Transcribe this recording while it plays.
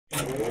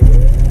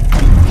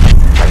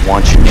I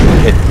want you to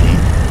hit me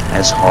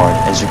as hard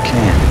as you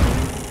can.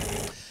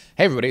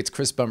 Hey everybody, it's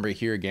Chris Bumber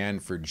here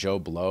again for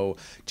JoBlo,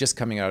 just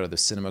coming out of the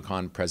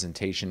Cinemacon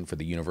presentation for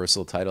the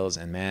Universal titles,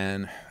 and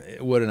man,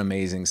 what an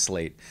amazing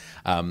slate.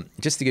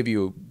 Just to give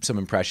you some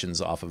impressions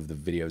off of the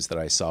videos that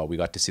I saw, we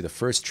got to see the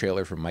first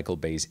trailer for Michael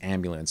Bay's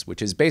Ambulance,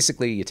 which is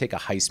basically you take a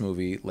heist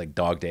movie like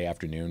Dog Day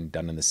Afternoon,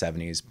 done in the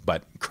 70s,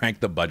 but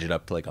crank the budget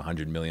up to like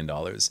 $100 million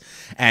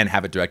and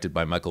have it directed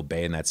by Michael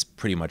Bay, and that's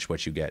pretty much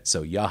what you get.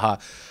 So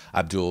Yaha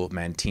Abdul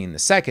Mateen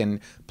II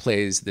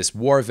plays this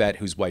war vet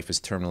whose wife is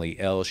terminally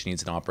ill. She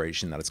needs an operation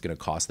that it's going to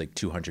cost like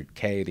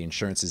 $200K. The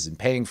insurance isn't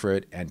paying for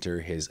it.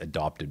 Enter his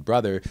adopted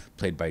brother,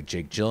 played by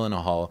Jake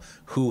Gyllenhaal,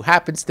 who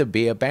happens to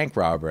be a bank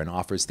robber and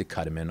offers to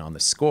cut him in on the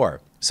score.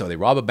 So they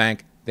rob a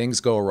bank,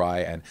 things go awry,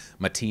 and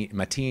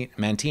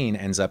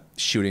Mateen ends up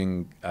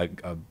shooting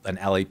an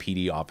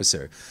LAPD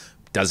officer.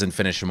 Doesn't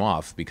finish him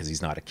off because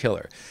he's not a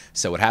killer.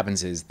 So what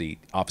happens is the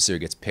officer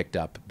gets picked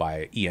up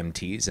by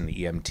EMTs, and the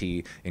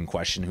EMT in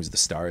question, who's the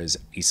star, is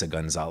Isa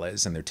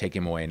Gonzalez, and they're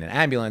taking him away in an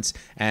ambulance,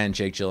 and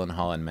Jake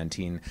Gyllenhaal and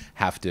Mateen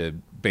have to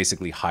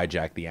basically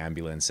hijack the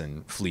ambulance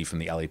and flee from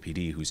the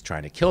LAPD, who's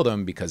trying to kill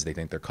them because they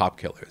think they're cop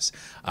killers.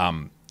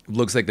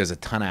 Looks like there's a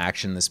ton of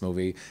action in this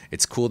movie.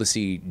 It's cool to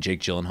see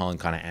Jake Gyllenhaal in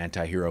kind of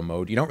anti-hero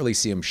mode. You don't really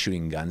see him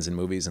shooting guns in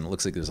movies, and it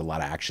looks like there's a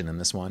lot of action in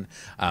this one.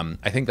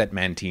 I think that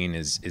Mateen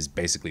is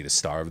basically the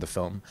star of the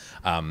film.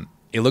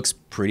 It looks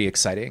pretty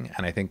exciting,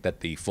 and I think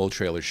that the full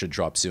trailer should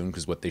drop soon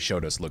because what they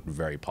showed us looked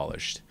very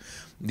polished.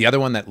 The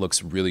other one that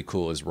looks really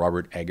cool is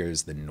Robert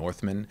Eggers' The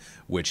Northman,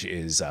 which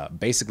is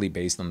basically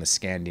based on the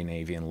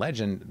Scandinavian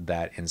legend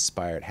that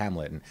inspired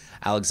Hamlet. And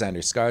Alexander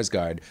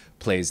Skarsgård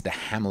plays the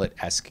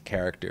Hamlet-esque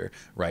character,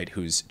 right,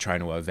 who's trying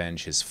to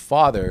avenge his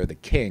father, the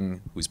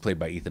king, who's played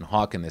by Ethan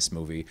Hawke in this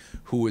movie,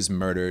 who was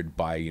murdered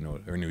by,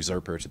 an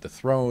usurper to the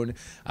throne.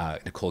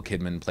 Nicole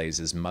Kidman plays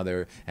his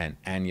mother, and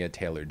Anya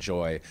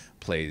Taylor-Joy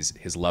plays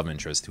his love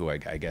interest, who I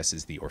guess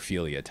is the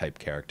Ophelia type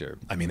character.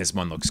 I mean, this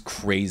one looks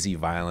crazy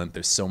violent.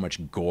 There's so much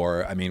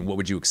gore. I mean, what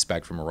would you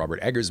expect from a Robert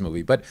Eggers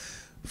movie? But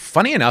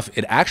funny enough,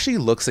 it actually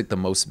looks like the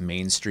most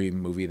mainstream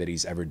movie that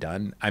he's ever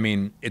done. I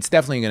mean, it's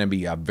definitely going to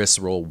be a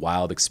visceral,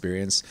 wild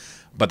experience,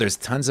 but there's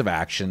tons of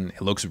action.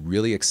 It looks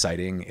really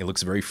exciting. It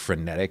looks very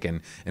frenetic.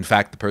 And in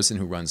fact, the person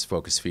who runs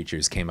Focus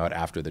Features came out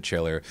after the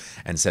trailer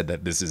and said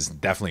that this is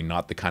definitely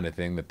not the kind of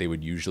thing that they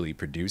would usually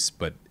produce,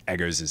 but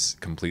Eggers is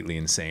completely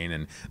insane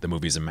and the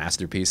movie's a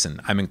masterpiece.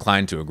 And I'm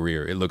inclined to agree.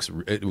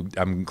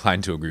 I'm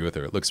inclined to agree with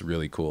her. It looks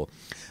really cool.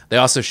 They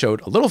also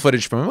showed a little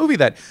footage from a movie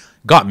that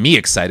got me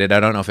excited.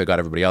 I don't know if it got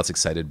everybody else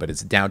excited, but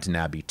it's Downton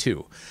Abbey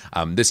 2.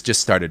 This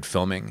just started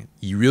filming.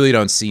 You really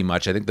don't see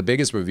much. I think the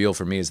biggest reveal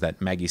for me is that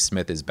Maggie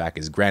Smith is back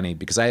as Granny,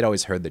 because I had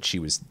always heard that she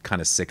was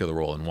kind of sick of the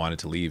role and wanted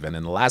to leave. And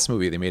in the last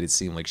movie, they made it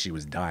seem like she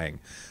was dying.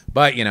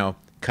 But,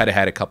 cut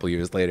ahead a couple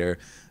years later,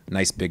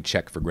 nice big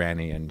check for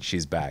Granny, and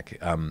she's back.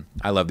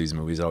 I love these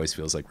movies. It always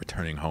feels like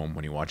returning home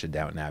when you watch a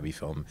Downton Abbey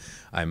film.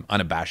 I'm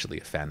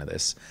unabashedly a fan of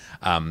this.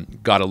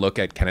 Got a look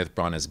at Kenneth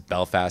Branagh's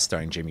Belfast,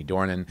 starring Jamie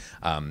Dornan.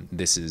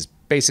 This is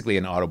basically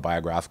an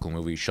autobiographical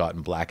movie shot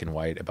in black and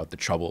white about the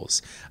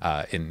Troubles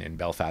in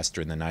Belfast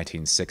during the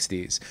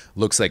 1960s.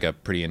 Looks like a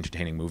pretty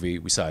entertaining movie.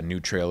 We saw a new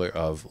trailer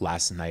of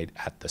Last Night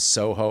at the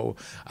Soho.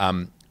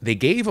 They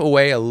gave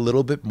away a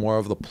little bit more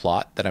of the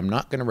plot that I'm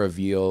not going to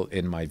reveal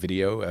in my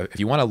video. If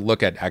you want to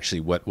look at actually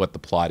what the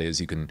plot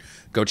is, you can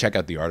go check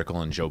out the article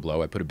on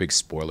JoBlo. I put a big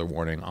spoiler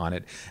warning on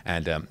it,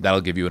 and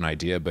that'll give you an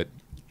idea. But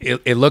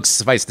it looks,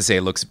 suffice to say,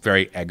 it looks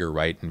very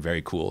Egger-right and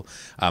very cool.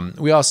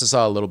 We also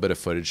saw a little bit of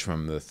footage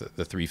from the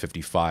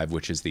 355,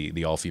 which is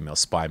the all-female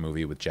spy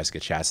movie with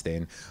Jessica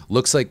Chastain.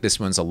 Looks like this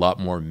one's a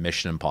lot more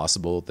Mission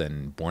Impossible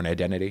than Bourne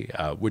Identity,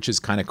 which is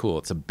kind of cool.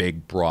 It's a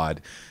big,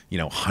 broad,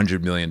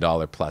 $100 million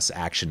plus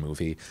action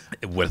movie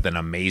with an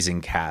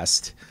amazing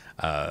cast.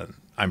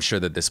 I'm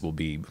sure that this will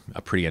be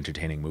a pretty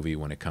entertaining movie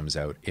when it comes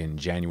out in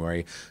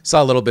January.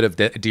 Saw a little bit of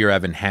Dear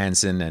Evan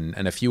Hansen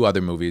and a few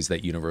other movies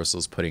that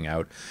Universal's putting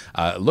out.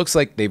 It looks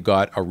like they've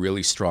got a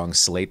really strong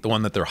slate. The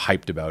one that they're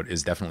hyped about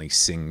is definitely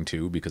Sing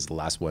 2, because the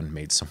last one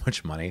made so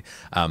much money.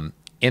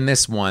 In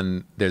this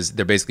one,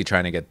 they're basically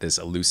trying to get this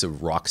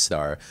elusive rock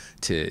star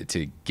to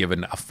give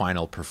a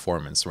final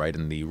performance, right?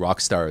 And the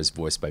rock star is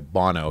voiced by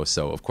Bono,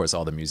 so of course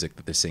all the music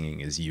that they're singing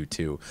is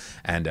U2.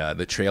 And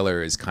the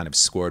trailer is kind of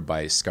scored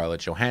by Scarlett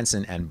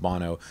Johansson and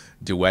Bono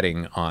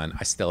duetting on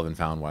I Still Haven't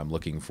Found What I'm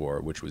Looking For,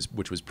 which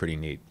was pretty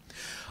neat.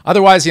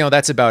 Otherwise,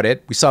 that's about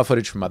it. We saw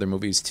footage from other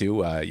movies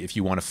too. If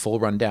you want a full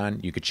rundown,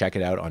 you could check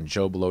it out on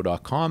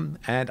JoBlo.com,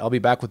 and I'll be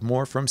back with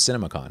more from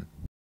Cinemacon.